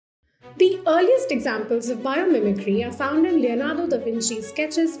The earliest examples of biomimicry are found in Leonardo da Vinci's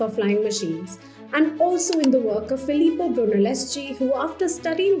sketches for flying machines, and also in the work of Filippo Brunelleschi, who, after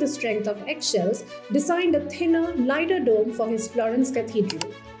studying the strength of eggshells, designed a thinner, lighter dome for his Florence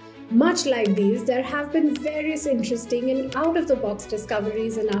cathedral. Much like these, there have been various interesting and out-of-the-box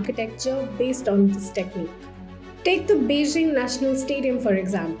discoveries in architecture based on this technique. Take the Beijing National Stadium, for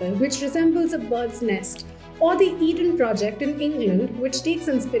example, which resembles a bird's nest, or the Eden Project in England, which takes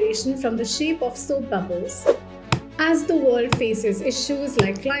inspiration from the shape of soap bubbles. As the world faces issues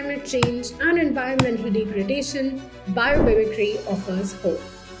like climate change and environmental degradation, biomimicry offers hope.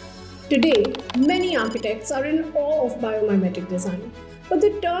 Today, many architects are in awe of biomimetic design, but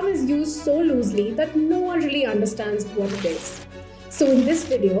the term is used so loosely that no one really understands what it is. So in this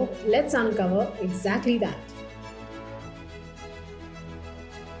video, let's uncover exactly that.